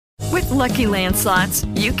Lucky Land Slots,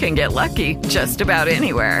 you can get lucky just about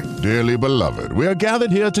anywhere. Dearly beloved, we are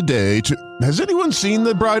gathered here today to... Has anyone seen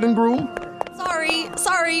the bride and groom?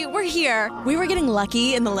 Sorry, we're here. We were getting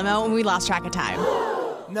lucky in the limo and we lost track of time.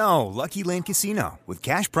 No, Lucky Land Casino, with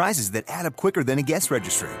cash prizes that add up quicker than a guest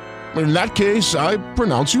registry. In that case, I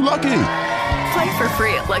pronounce you lucky. Play for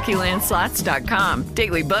free at LuckyLandSlots.com.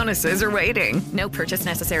 Daily bonuses are waiting. No purchase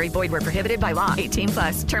necessary. Void where prohibited by law.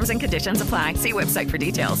 18+. Terms and conditions apply. See website for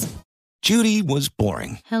details. Judy was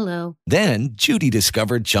boring. Hello. Then Judy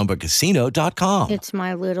discovered ChumbaCasino.com. It's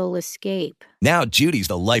my little escape. Now Judy's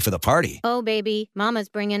the life of the party. Oh, baby, mama's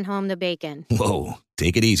bringing home the bacon. Whoa,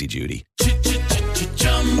 take it easy, Judy.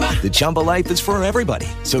 The Chumba life is for everybody.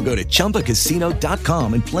 So go to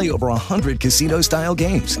ChumbaCasino.com and play over 100 casino-style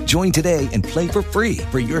games. Join today and play for free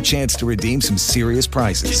for your chance to redeem some serious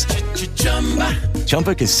prizes.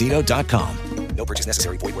 ChumbaCasino.com. No purchase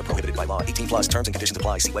necessary. Void where prohibited by law. 18+. Terms and conditions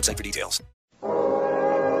apply. See website for details.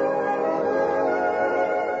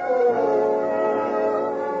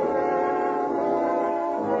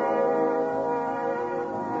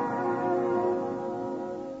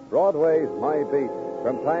 Broadway's My Beat.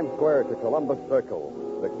 From Times Square to Columbus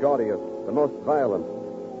Circle, the gaudiest, the most violent,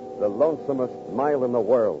 the lonesomest mile in the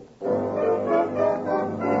world.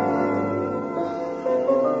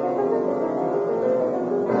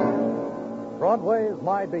 Broadway's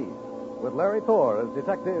My Beat, with Larry Thor as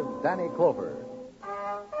Detective Danny Clover.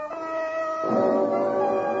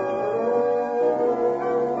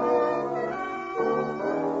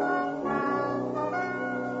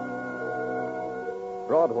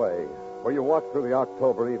 Broadway, where you walk through the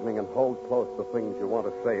October evening and hold close the things you want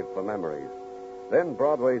to save for memories. Then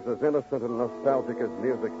Broadway's as innocent and nostalgic as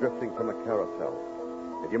music drifting from a carousel.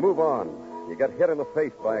 If you move on, you get hit in the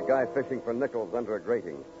face by a guy fishing for nickels under a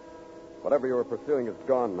grating. Whatever you were pursuing is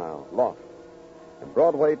gone now, lost. And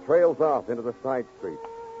Broadway trails off into the side streets.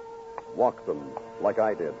 Walk them, like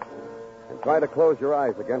I did. And try to close your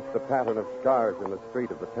eyes against the pattern of scars in the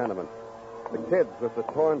street of the tenement. The kids with the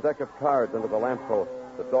torn deck of cards under the lamppost.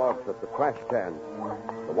 The dogs at the trash can.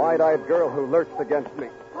 The wide-eyed girl who lurched against me.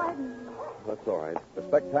 Pardon. That's all right. The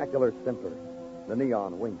spectacular simper. The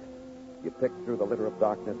neon winks. You pick through the litter of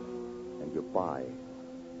darkness, and you buy.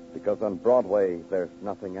 Because on Broadway, there's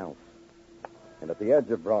nothing else. And at the edge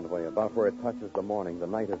of Broadway, about where it touches the morning, the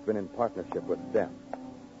night has been in partnership with death.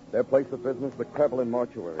 Their place of business, the Krevlin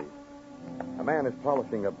Mortuary. A man is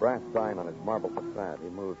polishing a brass sign on his marble facade. He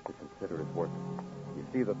moves to consider his work. You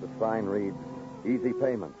see that the sign reads, "Easy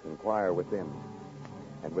payments, inquire within."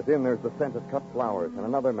 And within there's the scent of cut flowers and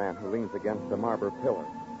another man who leans against a marble pillar.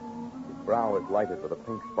 His brow is lighted with a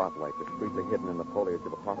pink spotlight discreetly hidden in the foliage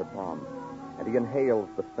of a potted palm, and he inhales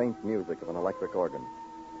the faint music of an electric organ.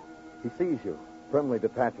 He sees you, firmly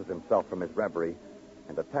detaches himself from his reverie,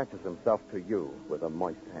 and attaches himself to you with a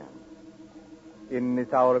moist hand. In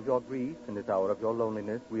this hour of your grief, in this hour of your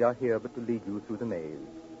loneliness, we are here but to lead you through the maze.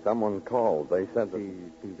 Someone called. They said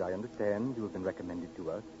that... Please, I understand. You have been recommended to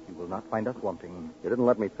us. You will not find us wanting. You didn't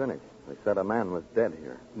let me finish. They said a man was dead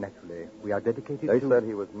here. Naturally. We are dedicated to... They said said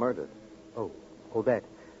he was murdered. Oh, that.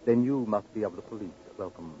 Then you must be of the police.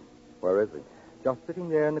 Welcome. Where is he? Just sitting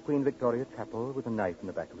there in the Queen Victoria Chapel with a knife in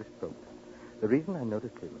the back of his throat. The reason I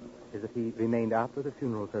noticed him is that he remained after the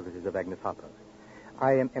funeral services of Agnes Hopper.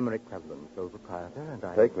 I am Emmerich Krevlin, sole proprietor, and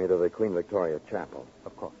I... Take me to the Queen Victoria Chapel.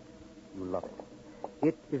 Of course. You love it.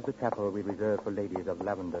 It is the chapel we reserve for ladies of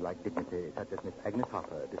lavender-like dignity, such as Miss Agnes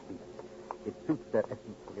Hopper, deceased. It suits their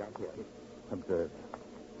essence to be out here. Observe.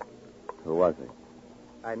 Who was he?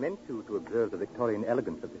 I meant to observe the Victorian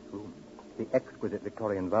elegance of this room, the exquisite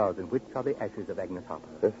Victorian vase in which are the ashes of Agnes Hopper.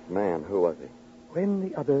 This man, who was he? When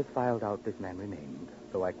the others filed out, this man remained,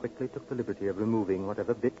 so I quickly took the liberty of removing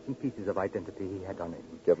whatever bits and pieces of identity he had on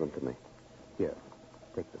him. Give them to me. Here,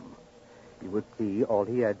 take them. You would see all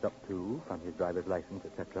he adds up to, from his driver's license,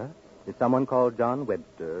 etc., is someone called John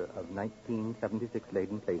Webster of 1976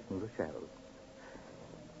 Leyden Place, New Rochelle.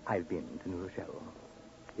 I've been to New Rochelle.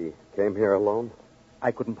 He came here alone?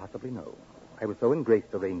 I couldn't possibly know. I was so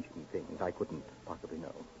engrossed arranging things, I couldn't possibly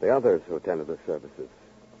know. The others who attended the services,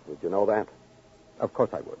 would you know that? Of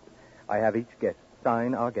course I would. I have each guest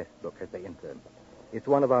sign our guest book as they enter. It's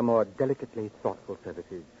one of our more delicately thoughtful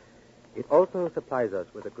services. It also supplies us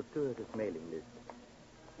with a gratuitous mailing list.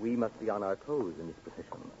 We must be on our toes in this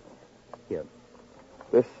profession. Here.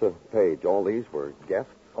 This page, all these were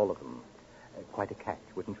guests? All of them. Quite a catch,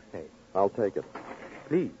 wouldn't you say? I'll take it.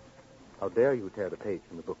 Please. How dare you tear the page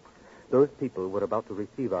from the book? Those people were about to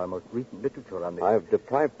receive our most recent literature on the... I've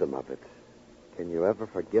deprived them of it. Can you ever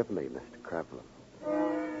forgive me, Mr. Krevlin?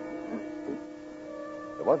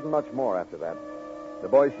 There wasn't much more after that. The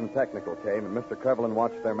boys from Technical came, and Mr. Crevelin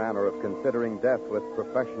watched their manner of considering death with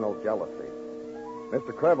professional jealousy.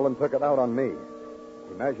 Mr. Crevelin took it out on me.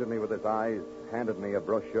 He measured me with his eyes, handed me a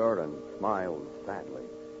brochure, and smiled sadly.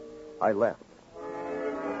 I left.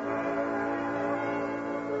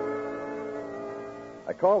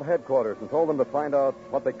 I called headquarters and told them to find out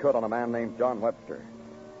what they could on a man named John Webster.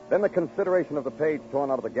 Then the consideration of the page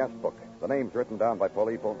torn out of the guest book, the names written down by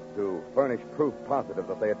people to furnish proof positive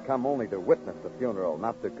that they had come only to witness the funeral,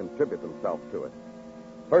 not to contribute themselves to it.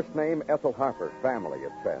 First name, Ethel Harper, family,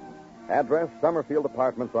 it said. Address, Summerfield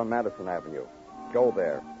Apartments on Madison Avenue. Go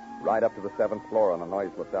there, ride up to the 7th floor on a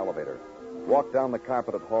noiseless elevator. Walk down the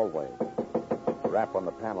carpeted hallway. Rap on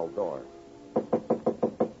the panel door.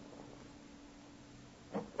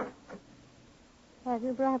 Have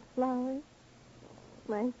you brought flowers?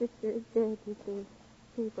 My sister is dead, you see.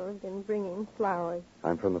 People have been bringing flowers.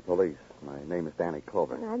 I'm from the police. My name is Danny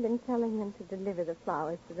Clover. And I've been telling them to deliver the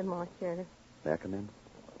flowers to the mortuary. May I come in?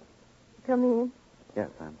 Come in. Yes,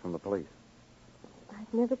 I'm from the police.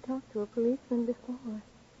 I've never talked to a policeman before.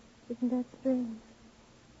 Isn't that strange?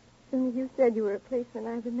 As soon as you said you were a policeman,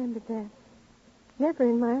 I remembered that. Never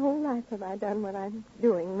in my whole life have I done what I'm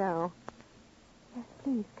doing now. Yes,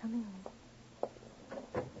 please, come in.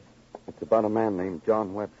 It's about a man named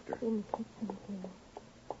John Webster. In the kitchen, dear.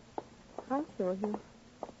 I'll show you.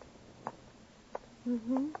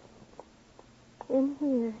 In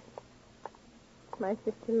here. My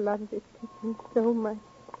sister loves this kitchen so much.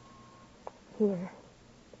 Here.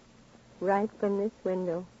 Right from this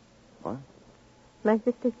window. What? My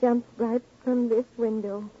sister jumps right from this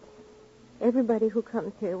window. Everybody who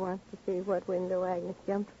comes here wants to see what window Agnes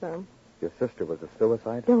jumped from. Your sister was a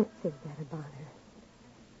suicide? Don't say that about her.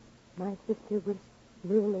 My sister was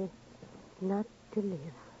really not to live.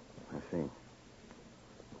 I see.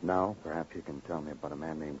 Now, perhaps you can tell me about a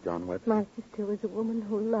man named John Webster. My sister was a woman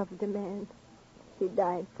who loved a man. She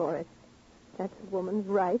died for it. That's a woman's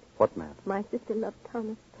right. What man? My sister loved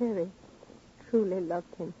Thomas Perry. Truly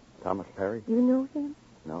loved him. Thomas Perry? You know him?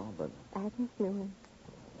 No, but... Agnes knew him.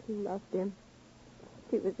 She loved him.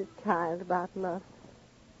 She was a child about love.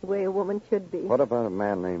 The way a woman should be. What about a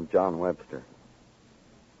man named John Webster?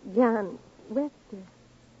 John Webster.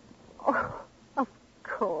 Oh, of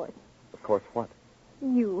course. Of course what?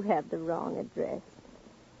 You have the wrong address.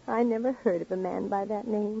 I never heard of a man by that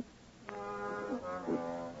name.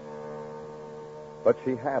 But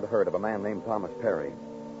she had heard of a man named Thomas Perry.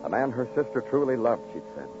 A man her sister truly loved, she'd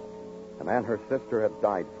said. A man her sister had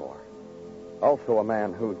died for. Also a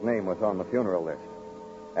man whose name was on the funeral list.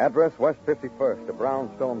 Address West 51st, a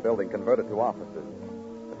brownstone building converted to offices.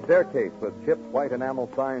 A staircase with Chip's white enamel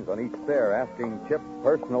signs on each stair asking Chip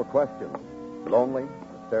personal questions. Lonely,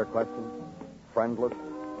 the stair questions. Friendless,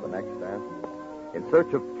 the next asked. In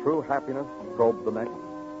search of true happiness, probed the next.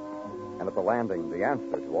 And at the landing, the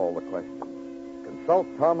answer to all the questions. Consult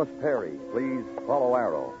Thomas Perry. Please follow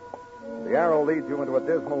arrow. The arrow leads you into a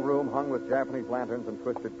dismal room hung with Japanese lanterns and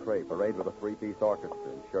twisted crepe, arrayed with a three-piece orchestra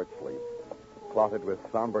in shirt sleeves, plotted with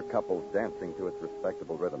somber couples dancing to its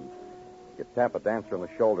respectable rhythms. You tap a dancer on the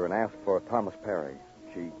shoulder and ask for Thomas Perry.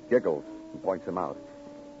 She giggles and points him out.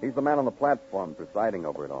 He's the man on the platform presiding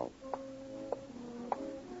over it all.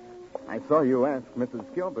 I saw you ask Mrs.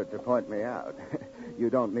 Gilbert to point me out. You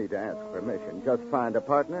don't need to ask permission. Just find a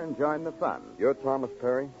partner and join the fun. You're Thomas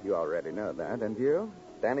Perry? You already know that. And you?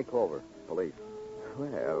 Danny Clover, police.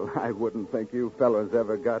 Well, I wouldn't think you fellows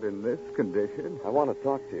ever got in this condition. I want to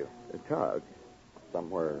talk to you. Talk?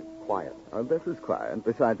 Somewhere quiet. Oh, this is quiet.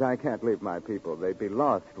 Besides, I can't leave my people. They'd be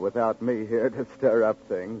lost without me here to stir up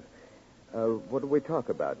things. What do we talk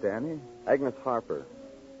about, Danny? Agnes Harper.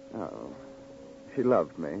 Oh, she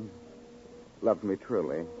loved me. Loved me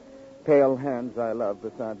truly. Pale hands I love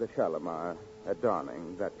beside the Shalimar. At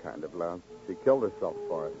dawning, that kind of love. She killed herself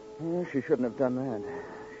for it. She shouldn't have done that.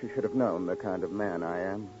 She should have known the kind of man I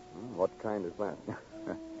am. What kind is that?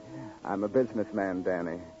 I'm a businessman,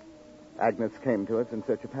 Danny. Agnes came to us in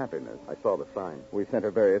search of happiness. I saw the sign. We sent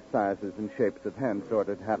her various sizes and shapes of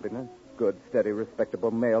hand-sorted happiness. Good, steady,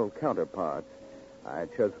 respectable male counterparts. I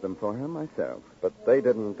chose them for her myself. But they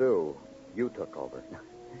didn't do. You took over.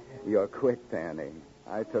 You're quick, Danny.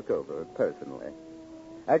 I took over personally.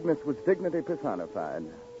 Agnes was dignity personified.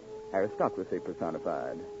 Aristocracy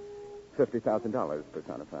personified. $50,000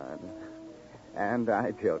 personified. And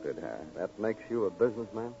I jilted her. That makes you a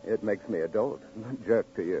businessman? It makes me a dolt.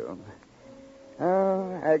 Jerk to you.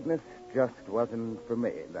 Oh, Agnes just wasn't for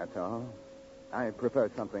me, that's all. I prefer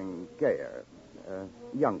something gayer.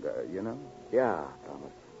 Younger, you know? Yeah,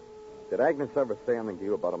 Thomas. Did Agnes ever say anything to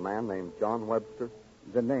you about a man named John Webster?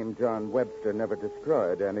 The name John Webster never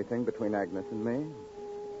destroyed anything between Agnes and me.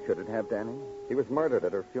 should it have, Danny? He was murdered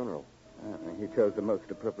at her funeral. He chose the most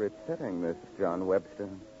appropriate setting, this John Webster.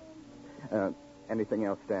 Anything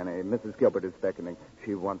else, Danny? Mrs. Gilbert is beckoning.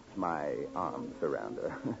 She wants my arms around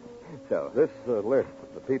her. So. This list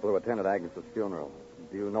of the people who attended Agnes's funeral.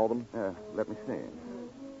 Do you know them? Let me see.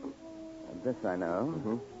 This I know.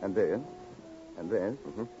 Mm-hmm. And this. And this.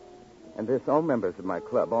 Mm-hmm. And this, all members of my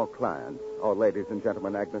club, all clients, all ladies and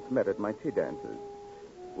gentlemen Agnes met at my tea dances.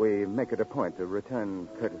 We make it a point to return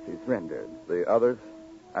courtesies rendered. The others?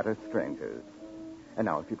 Utter strangers. And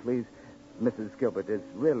now, if you please, Mrs. Gilbert is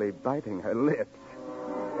really biting her lips.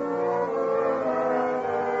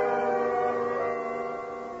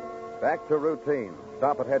 Back to routine.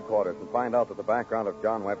 Stop at headquarters and find out that the background of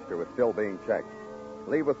John Webster was still being checked.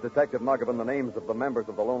 Leave with Detective Muggavan the names of the members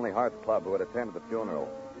of the Lonely Hearts Club who had attended the funeral.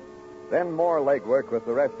 Then more legwork with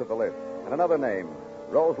the rest of the list. And another name,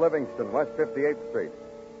 Rose Livingston, West 58th Street.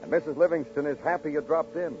 And Mrs. Livingston is happy you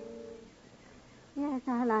dropped in. Yes,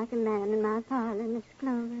 I like a man in my parlor, Miss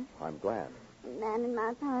Clover. I'm glad. A man in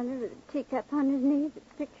my parlor with a teacup on his knee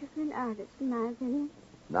that's a picture for an artist, in my opinion.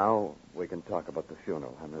 Now we can talk about the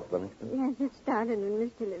funeral, huh, Miss Livingston? Yes, it started when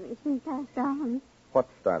Mr. Livingston passed on. What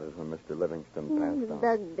started when Mr. Livingston passed The on?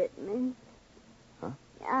 bug bit me. Huh?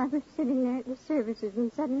 I was sitting there at the services,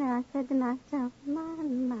 and suddenly I said to myself, my,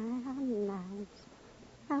 how nice.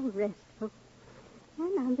 How restful.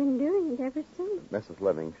 And I've been doing it ever since. Mrs.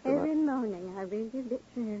 Livingston. Every morning I read the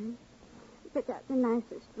obituary. Pick out the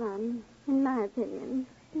nicest one, in my opinion.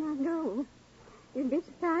 And I go. You'd be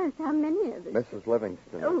surprised how many of us. Mrs.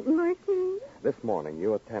 Livingston. Oh, Martin. This morning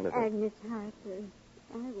you attended... Agnes Harper.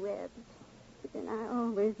 I wept. But then I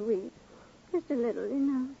always weep. Just a little, you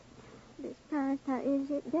know. Be surprised how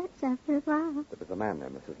easy it gets after a while. There was a man there,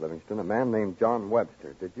 Mrs. Livingston. A man named John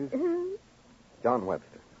Webster. Did you... Who? John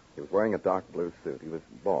Webster. He was wearing a dark blue suit. He was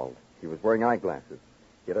bald. He was wearing eyeglasses.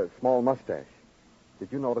 He had a small mustache.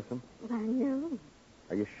 Did you notice him? Why, no.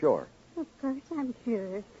 Are you sure? Of course I'm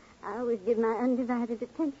sure. I always give my undivided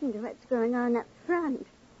attention to what's going on up front.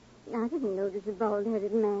 I didn't notice a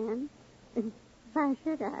bald-headed man. Why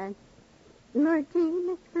should I? More tea,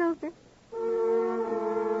 Miss Clover?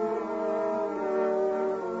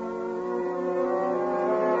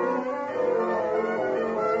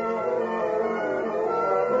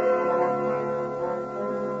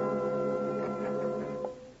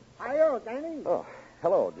 Hi-yo, Danny. Oh,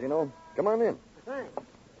 hello, Gino. Come on in. Thanks.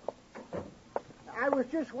 I was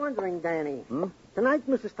just wondering, Danny. Hmm? Tonight,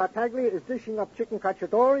 Mrs. Tartaglia is dishing up chicken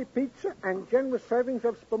cacciatore, pizza, and generous servings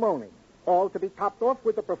of spumoni. All to be topped off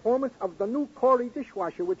with the performance of the new Corey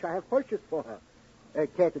dishwasher, which I have purchased for her.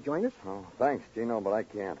 Care to join us? Oh, thanks, Gino, but I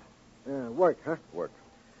can't. Work, huh? Work.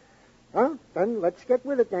 Well, then let's get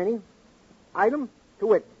with it, Danny. Item to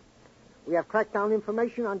wit. We have cracked down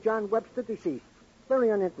information on John Webster, deceased. Very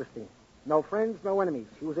uninteresting. No friends, no enemies.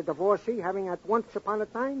 He was a divorcee, having at once upon a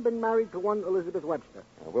time been married to one Elizabeth Webster.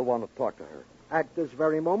 We'll want to talk to her. At this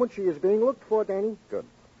very moment, she is being looked for, Danny. Good.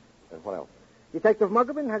 And what else? Detective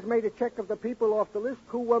Muggavan has made a check of the people off the list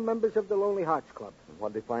who were members of the Lonely Hearts Club.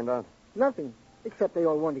 What did he find out? Nothing, except they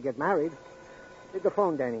all want to get married. Take the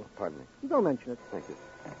phone, Danny. Pardon me. Don't mention it. Thank you.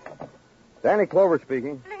 Danny Clover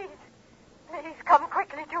speaking. Please, come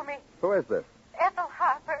quickly to me. Who is this? Ethel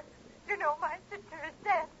Harper. You know my sister is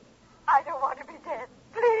dead. I don't want to be dead.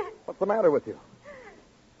 Please. What's the matter with you?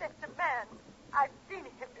 There's a man. I've seen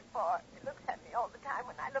him before. He looks at me all the time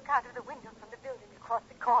when I look out of the window from the building across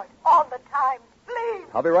the court. All the time. Please.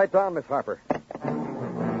 I'll be right down, Miss Harper.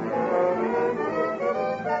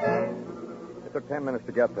 It took 10 minutes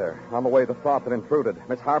to get there. On the way, the thought that intruded.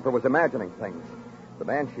 Miss Harper was imagining things. The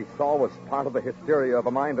man she saw was part of the hysteria of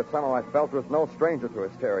a mind that somehow I felt was no stranger to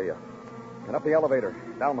hysteria. And up the elevator,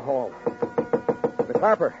 down the hall. Miss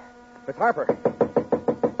Harper! Miss Harper!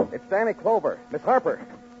 It's Danny Clover. Miss Harper!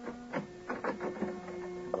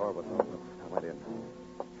 The door was open. I went in.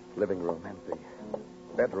 Living room empty.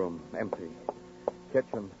 Bedroom empty.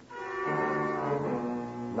 Kitchen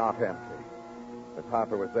not empty. Miss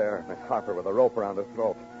Harper was there. Miss Harper with a rope around her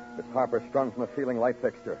throat. Miss Harper strung from a ceiling light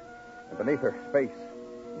fixture. And beneath her, space.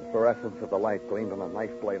 And the fluorescence of the light gleamed on a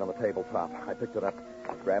knife blade on the tabletop. I picked it up,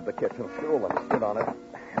 grabbed the kitchen stool, and stood on it,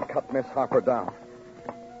 and cut Miss Harper down.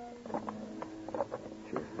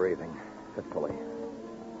 She was breathing fitfully,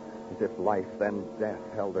 as if life, then death,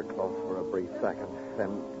 held her close for a brief second,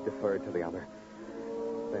 then deferred to the other.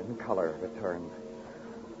 Then color returned,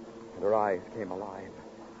 and her eyes came alive.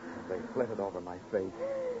 They flitted over my face,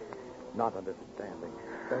 not understanding,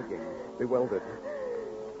 begging, bewildered.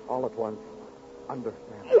 All at once,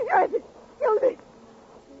 understanding. He tried to kill me.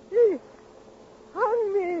 He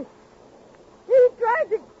hung me. He tried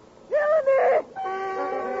to kill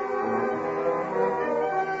me.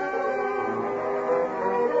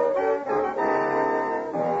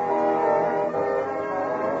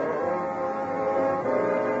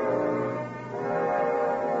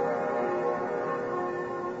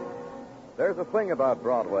 There's a thing about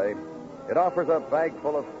Broadway. It offers a bag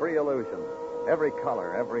full of free illusions. Every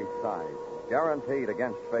color, every size. Guaranteed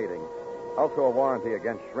against fading. Also a warranty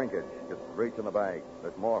against shrinkage. Just reach in the bag.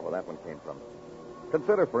 There's more where that one came from.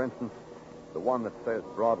 Consider, for instance, the one that says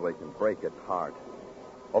Broadway can break its heart.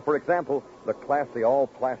 Or, for example, the classy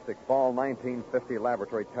all-plastic fall 1950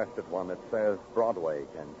 laboratory-tested one that says Broadway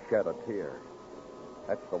can shed a tear.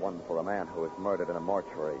 That's the one for a man who is murdered in a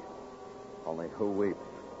mortuary. Only who weeps?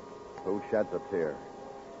 Who sheds a tear?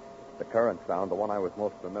 The current sound, the one I was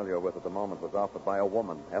most familiar with at the moment, was offered by a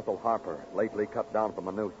woman, Ethel Harper, lately cut down from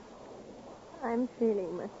a noose. I'm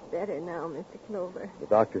feeling much better now, Mr. Clover. The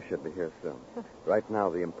doctor should be here soon. Right now,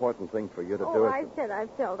 the important thing for you to do is... I said I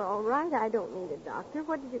felt all right. I don't need a doctor.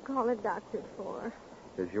 What did you call a doctor for?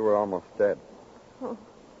 Because you were almost dead. Oh,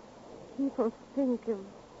 people think of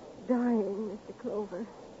dying, Mr. Clover.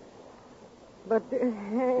 But Do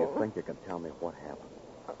you think you can tell me what happened?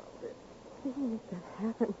 Things that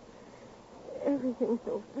happened. Everything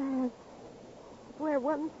so fast. Where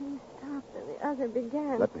one thing stopped and the other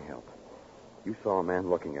began. Let me help. You saw a man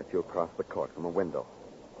looking at you across the court from a window.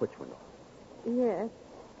 Which window? Yes.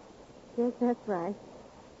 Yes, that's right.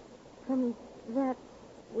 From that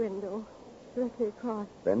window, directly across.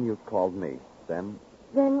 Then you called me. Then,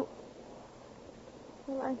 well,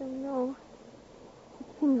 I don't know. It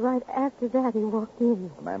seemed right after that he walked in.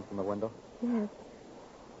 the man from the window? Yes.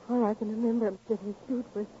 All I can remember is that his suit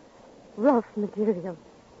was rough material.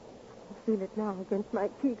 I feel it now against my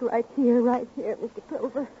cheek right here, Mr.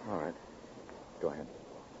 Clover. All right. Go ahead.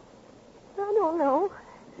 I don't know.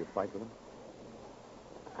 Did you fight with him?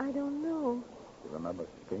 I don't know. Do you remember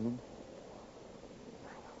screaming?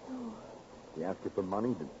 No. Did he ask you for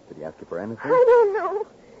money? Did he ask you for anything? I don't know.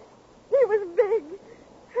 He was big,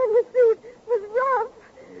 and the suit was rough.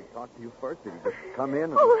 Did he talk to you first? Did he just come in?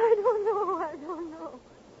 And... I don't know.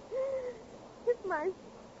 If my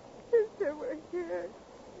sister were here,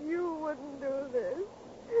 you wouldn't do this.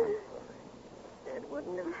 I'm sorry. It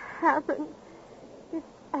wouldn't have happened if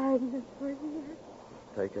Agnes were here.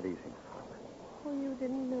 Take it easy, Miss Harper. Oh, you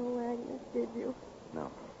didn't know Agnes, did you?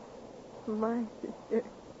 No. My sister,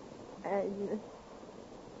 Agnes.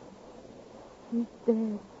 She's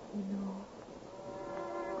dead, you know.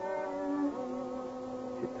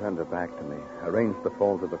 She turned her back to me, arranged the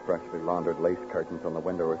folds of the freshly laundered lace curtains on the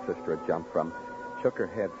window her sister had jumped from, shook her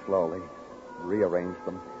head slowly, rearranged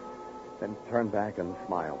them, then turned back and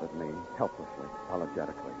smiled at me, helplessly,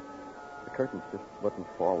 apologetically. The curtains just wouldn't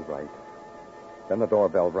fall right. Then the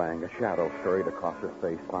doorbell rang. A shadow scurried across her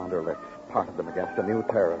face, found her lips, parted them against a new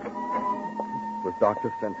terror. It was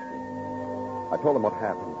Dr. Sinsky. I told him what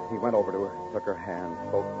happened. He went over to her, took her hand,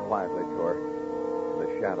 spoke quietly to her.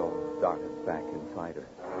 The shadow darted back inside her.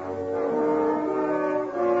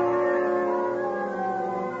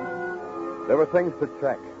 There were things to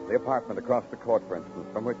check. The apartment across the court, for instance,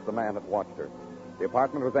 from which the man had watched her. The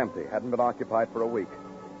apartment was empty, hadn't been occupied for a week.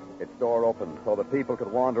 Its door opened so that people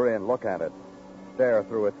could wander in, look at it, stare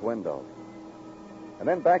through its windows. And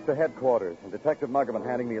then back to headquarters, and Detective Muggerman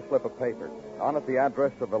handing me a slip of paper. On it, the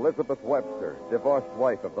address of Elizabeth Webster, divorced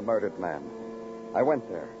wife of the murdered man. I went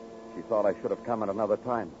there. She thought I should have come at another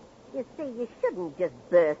time. You see, you shouldn't just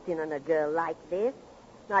burst in on a girl like this,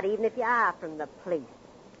 not even if you are from the police.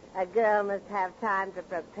 A girl must have time to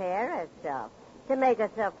prepare herself, to make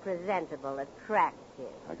herself presentable, attractive.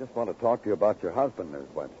 I just want to talk to you about your husband, Miss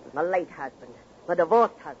Webster. My late husband, my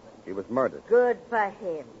divorced husband. He was murdered. Good for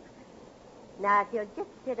him. Now, if you'll just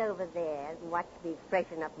sit over there and watch me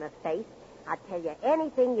freshen up my face, I'll tell you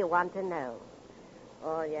anything you want to know.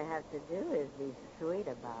 All you have to do is be sweet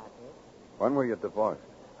about it. When were you divorced?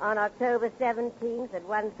 On October 17th at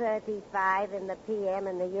 1:35 in the p.m.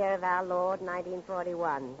 in the year of our Lord,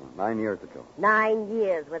 1941. 9 years ago. 9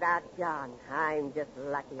 years without John. I'm just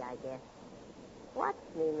lucky, I guess. Watch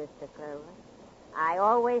me, Mr. Clover. I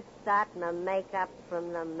always start my makeup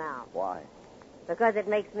from the mouth. Why? Because it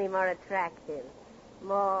makes me more attractive.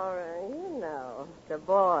 More, to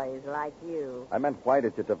boys like you. I meant, why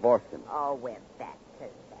did you divorce him? Oh, we're back to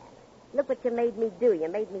that. Look what you made me do. You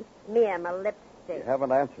made me smear my lipstick. You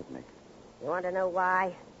haven't answered me. You want to know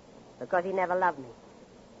why? Because he never loved me.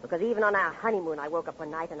 Because even on our honeymoon, I woke up one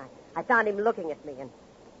night and I found him looking at me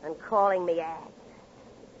and calling me Agnes.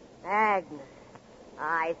 Agnes.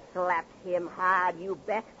 I slapped him hard, you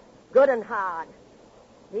bet. Good and hard.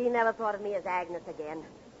 He never thought of me as Agnes again.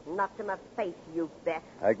 Not to my face, you bet.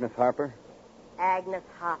 Agnes Harper? Agnes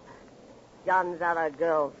Harper. John's other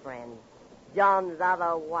girlfriend. John's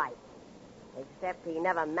other wife. Except he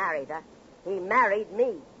never married her. He married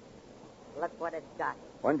me. Look what it's got.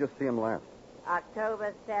 When did you see him last?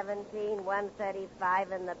 October 17,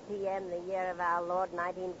 1:35 in the p.m., the year of our Lord,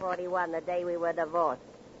 1941, the day we were divorced.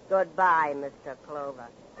 Goodbye, Mr. Clover.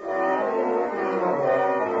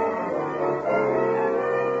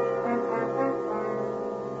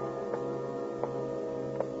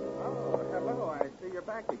 Oh, hello. I see you're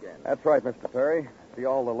back again. That's right, Mr. Perry. See,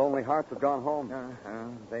 all the lonely hearts have gone home.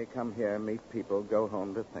 They come here, meet people, go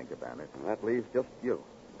home to think about it. And that leaves just you.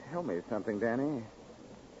 Tell me something, Danny.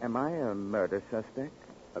 Am I a murder suspect?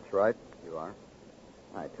 That's right, you are.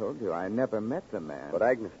 I told you I never met the man. But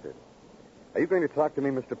Agnes did. Are you going to talk to me,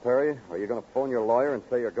 Mr. Perry? Or are you going to phone your lawyer and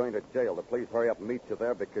say you're going to jail to please hurry up and meet you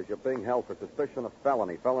there because you're being held for suspicion of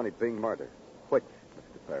felony being murder? Which,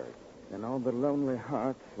 Mr. Perry? Then all the lonely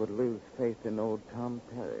hearts would lose faith in old Tom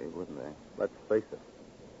Perry, wouldn't they? Let's face it.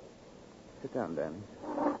 Sit down, Danny.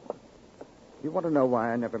 You want to know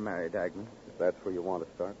why I never married Agnes? If that's where you want to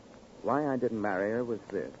start. Why I didn't marry her was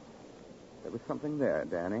this. There was something there,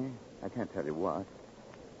 Danny. I can't tell you what.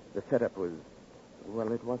 The setup was,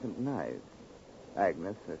 well, it wasn't nice.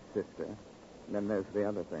 Agnes, her sister. And then there's the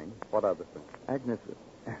other thing. What other thing? Agnes,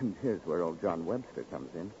 and here's where old John Webster comes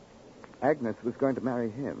in. Agnes was going to marry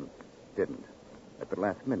him. Didn't. At the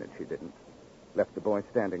last minute, she didn't. Left the boy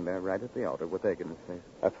standing there right at the altar with egg in his face.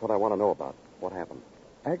 That's what I want to know about. What happened?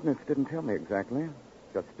 Agnes didn't tell me exactly.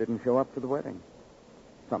 Just didn't show up for the wedding.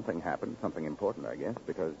 Something happened, something important, I guess,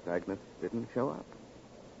 because Agnes didn't show up.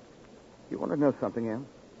 You want to know something else?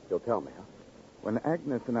 You'll tell me, huh? When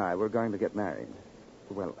Agnes and I were going to get married,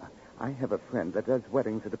 well, I have a friend that does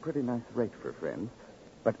weddings at a pretty nice rate for friends,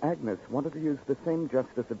 but Agnes wanted to use the same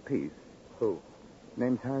justice of peace. Who?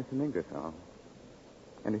 Name's Harrison Ingersoll.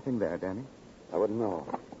 Anything there, Danny? I wouldn't know.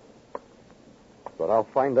 But I'll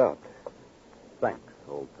find out. Thanks,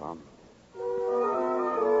 old Tom.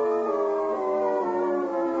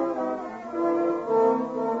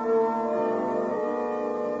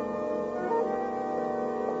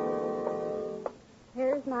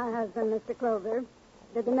 Here's my husband, Mr. Clover.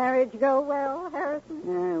 Did the marriage go well,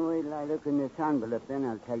 Harrison? Wait till I look in this envelope, then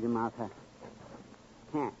I'll tell you, Martha.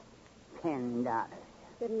 $10.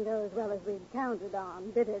 Didn't go as well as we'd counted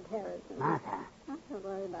on, did it, Harrison? Martha. Oh, don't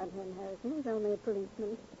worry about him, Harrison. He's only a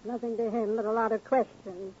policeman. Nothing to him but a lot of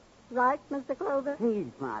questions. Right, Mr. Clover?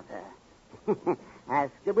 Please, Martha.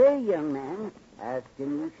 Ask away, young man. Ask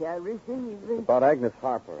and you shall receive. About Agnes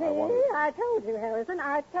Harper, See, I told you, Harrison.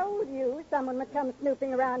 I told you someone would come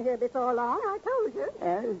snooping around here before long. I told you.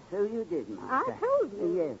 So you did, Martha. I told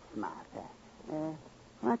you. Yes, Martha.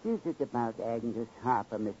 What is it about Agnes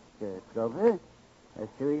Harper, Mr. Clover? A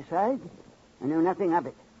suicide? I know nothing of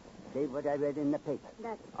it, save what I read in the paper.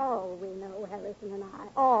 That's all we know, Harrison and I.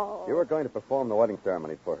 All. You were going to perform the wedding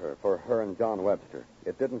ceremony for her and John Webster.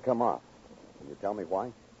 It didn't come off. Can you tell me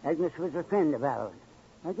why? Agnes was a friend of ours.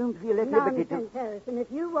 I don't feel at liberty to... Nonsense, Harrison. If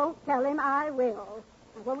you won't tell him, I will.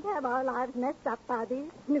 I won't have our lives messed up by these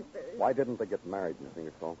snoopers. Why didn't they get married, Miss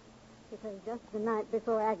Ingersoll? Because just the night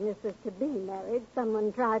before Agnes was to be married,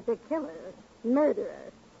 someone tried to kill her, murder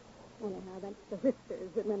her. Anyhow, that's the whispers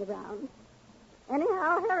that went around.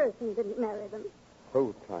 Anyhow, Harrison didn't marry them.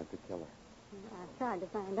 Who tried to kill her? I tried to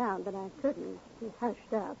find out, but I couldn't. He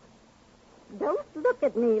hushed up. Don't look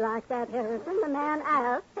at me like that, Harrison. The man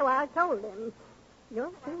asked, so I told him.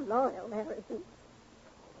 You're too loyal, Harrison.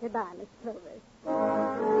 Goodbye, Miss Clover.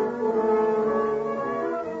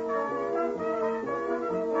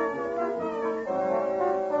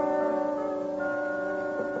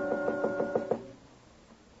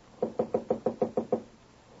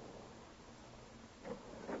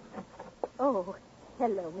 Oh,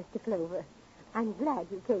 hello, Mr. Clover. I'm glad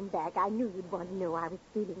you came back. I knew you'd want to know I was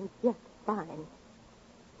feeling just fine.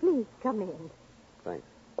 Please come in. Thanks.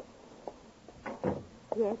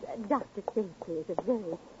 Yes, Dr. Stacy is a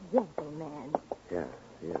very gentle man. Yes,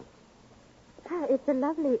 yes. It's a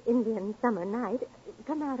lovely Indian summer night.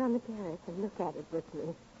 Come out on the terrace and look at it with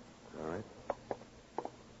me. All right.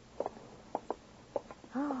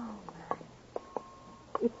 Oh, my.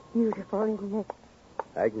 It's beautiful, isn't it?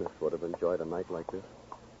 Agnes would have enjoyed a night like this.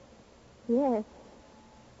 Yes.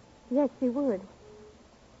 Yes, she would.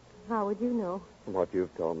 How would you know? From what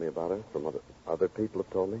you've told me about her, from other people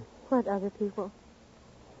have told me. What other people?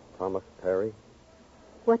 Thomas Perry.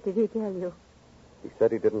 What did he tell you? He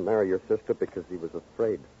said he didn't marry your sister because he was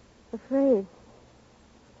afraid. Afraid?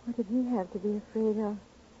 What did he have to be afraid of?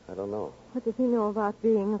 I don't know. What does he know about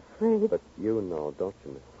being afraid? But you know, don't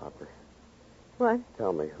you, Miss Harper? What?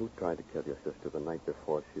 Tell me, who tried to kill your sister the night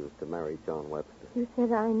before she was to marry John Webster? You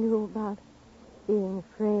said I knew about being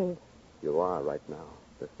afraid. You are right now,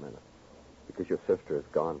 this minute. Because your sister is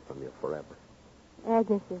gone from you forever.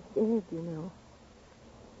 Agnes is dead, you know.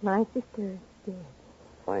 My sister did.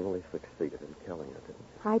 Finally succeeded in killing her, didn't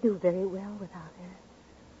you? I do very well without her.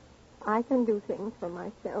 I can do things for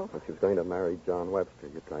myself. When she was going to marry John Webster,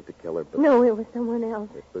 you tried to kill her, but... No, it was someone else.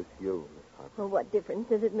 It was you, Miss Harper. Well, what difference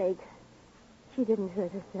does it make? She didn't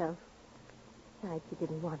hurt herself. Besides, she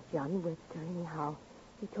didn't want John Webster anyhow.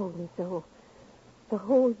 He told me so. The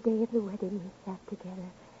whole day of the wedding, we sat together,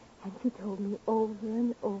 and she told me over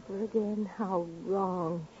and over again how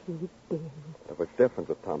wrong she'd been. It was different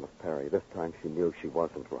with Thomas Perry. This time she knew she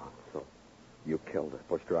wasn't wrong, so you killed her,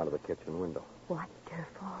 pushed her out of the kitchen window. Watched her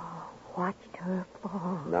fall. Watched her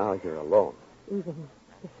fall. Now you're alone. Even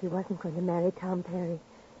if she wasn't going to marry Tom Perry,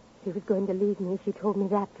 she was going to leave me. She told me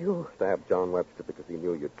that, too. Stabbed John Webster because he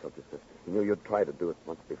knew you'd killed your sister. He knew you'd try to do it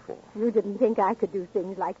once before. You didn't think I could do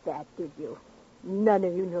things like that, did you? None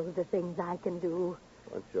of you know the things I can do.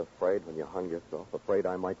 Weren't you afraid when you hung yourself? Afraid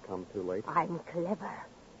I might come too late? I'm clever.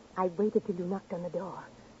 I waited till you knocked on the door.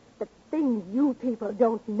 The things you people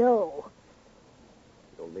don't know.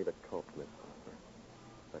 You'll need a coat, Miss Harper.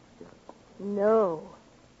 Let's get it. No.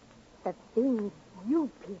 The things you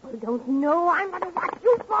people don't know, I'm going to watch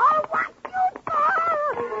you fall. Watch you fall!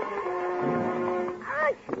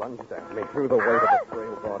 She lunged at me, threw the weight of her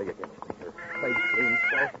frail body against me. Her face leaned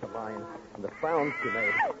close to mine, and the sound she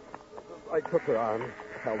made. I took her arms,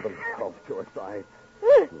 held them close to her side,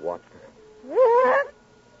 and watched her.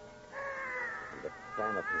 And the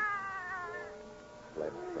sanity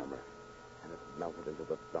fled from her, and it melted into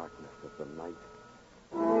the darkness of the night.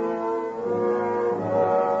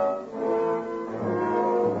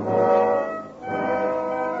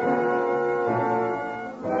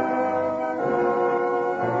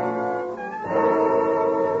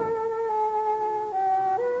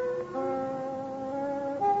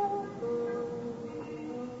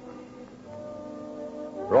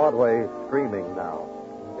 Broadway screaming now.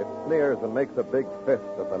 It sneers and makes a big fist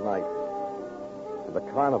at the night. And the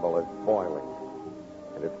carnival is boiling.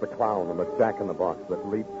 And it's the clown and the jack-in-the-box that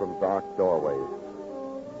leap from dark doorways.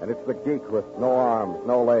 And it's the geek with no arms,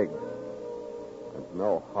 no legs, and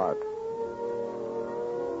no heart.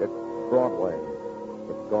 It's Broadway,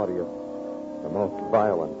 the gaudiest, the most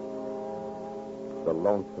violent, the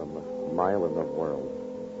lonesomest mile in the world.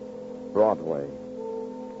 Broadway,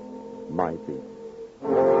 my beat.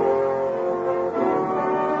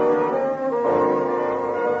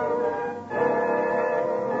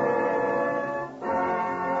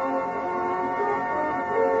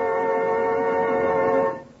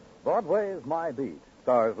 Broadway's My Beat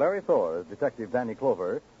stars Larry Thor as Detective Danny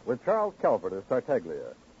Clover with Charles Calvert as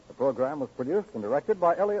Tartaglia. The program was produced and directed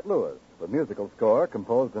by Elliott Lewis. The musical score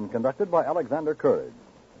composed and conducted by Alexander Courage.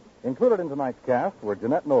 Included in tonight's cast were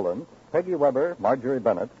Jeanette Nolan, Peggy Weber, Marjorie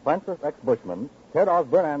Bennett, Francis X. Bushman, Ted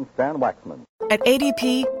Osborne, and Stan Waxman. At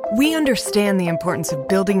ADP, we understand the importance of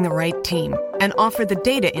building the right team and offer the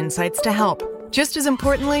data insights to help. Just as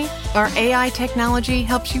importantly, our AI technology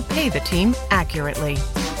helps you pay the team accurately.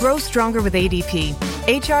 Grow stronger with ADP.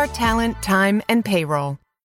 HR, talent, time, and payroll.